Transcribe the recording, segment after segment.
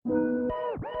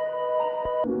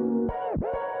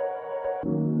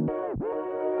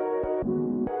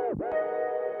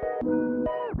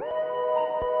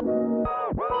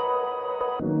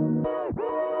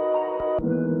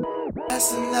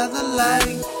another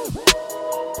light.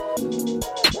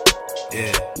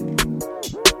 Yeah.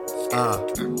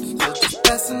 So just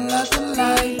pass another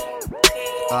light.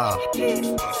 Yeah.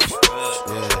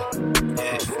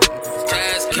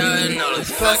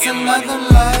 Pass another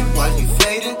light while you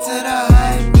fade into the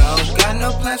hype. Don't got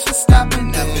no plans for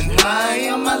stopping, I've been high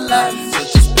on my life. So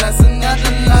just pass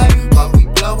another light while we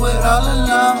blow it all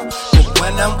alone. But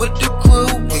when I'm with the crew,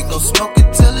 we gon' smoke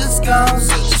it till it's gone.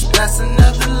 So just pass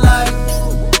another light.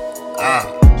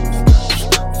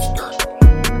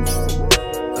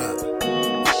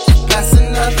 Pass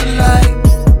another light.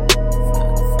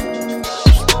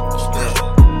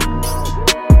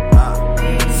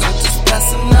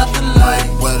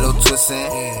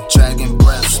 Dragon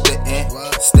breath spittin',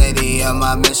 steady on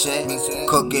my mission,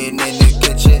 cooking in the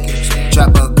kitchen,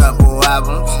 drop a couple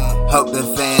albums, hope the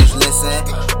fans listen,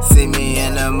 see me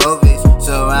in the movies,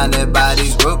 surrounded by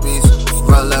these groupies,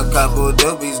 roll a couple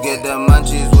doobies, get the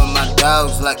munchies with my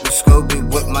dogs like we Scooby,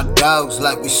 with my dogs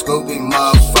like we Scooby,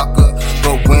 motherfucker,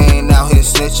 but we ain't out here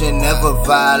snitching, never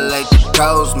violate the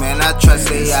codes, man, I trust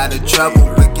they out of trouble,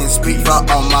 we can speak for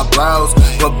all my bros,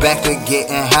 we're back to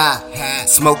getting high,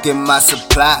 smoking my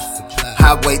supply,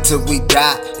 highway till we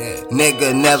die,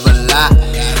 nigga never lie,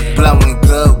 blowing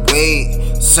good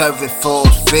weed, serve it for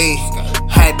a fee,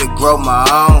 had to grow my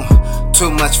own,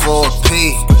 too much for a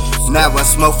P, now I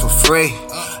smoke for free,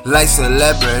 like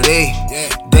celebrity,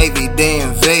 Davy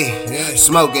DMV,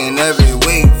 smoking every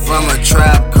week from a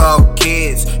trap called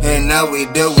Kids, and all we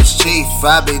do is chief,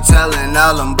 I be telling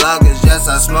all them bloggers, yes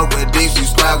I smoke with deep, you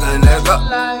squagger, nigga.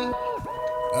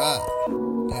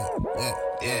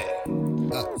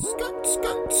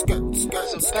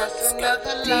 So pass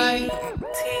another light.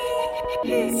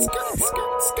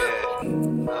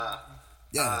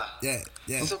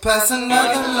 So pass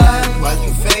another light while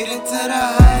you fade into the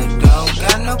hype. Don't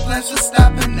got no plans for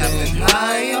stopping, I've been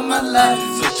high on my life.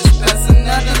 So just pass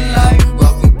another light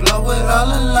while we blow it all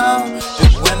alone.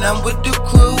 But when I'm with the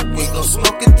crew, we gon'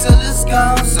 smoke it till it's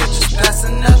gone. So just pass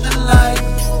another light.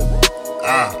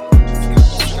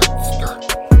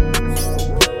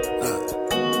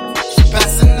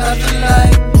 Pass another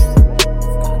light.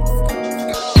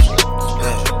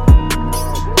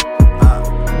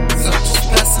 So just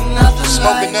pass another light.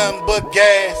 Smoking nothing but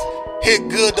gas, hit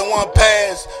good to one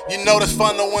pass. You know that's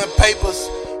fun to win papers.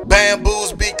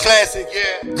 Bamboos be classic.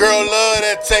 Girl love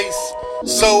that taste,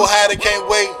 so high they can't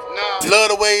wait. Love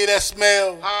the way that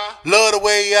smell, love the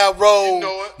way I roll.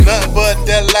 Nothing but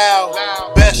that loud,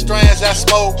 best strands I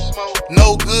smoke.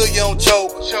 No good you don't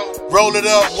choke. Roll it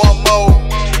up one more,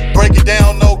 break it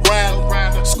down no grinder.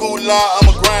 Scula, I'm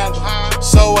a grinder,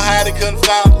 so high they couldn't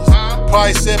find us.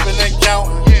 Probably sipping and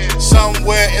counting,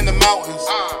 somewhere in the mountains.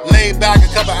 Laid back a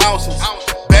couple ounces,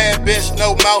 bad bitch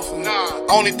no mouthing.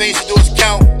 Only thing she do is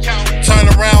count, turn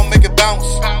around make it bounce.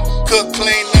 Cook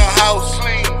clean the house,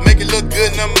 make it look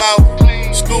good in the mouth.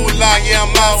 Scula, yeah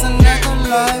I'm out. Pass another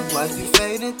light while you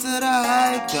fade into the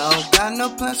hype. Don't got no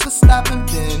plans for stopping,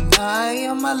 been high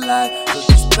on my life. So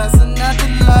just pass another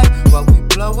light while we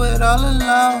blow it all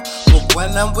alone. But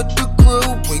when I'm with the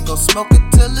crew, we gon' smoke it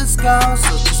till it's gone.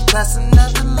 So just pass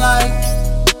another light.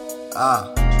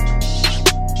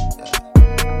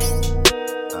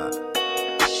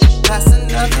 Pass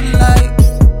another light.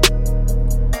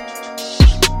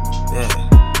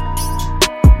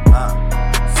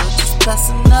 So just pass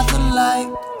another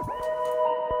light.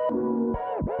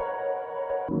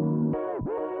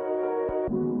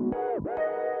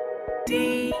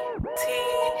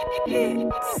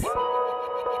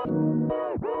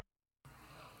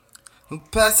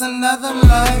 Pass another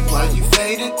light while you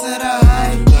fade into the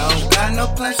hype. Don't got no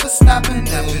plans for stopping,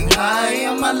 I've been high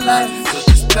on my life. So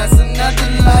just pass another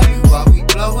light while we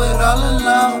blow it all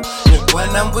alone. But when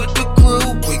I'm with the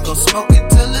crew, we gon' smoke it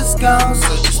till it's gone.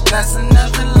 So just pass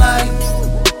another light.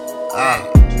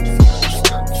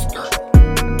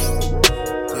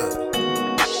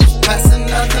 Pass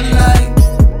another light.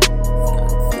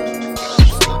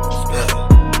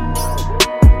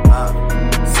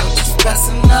 So just pass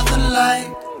another light.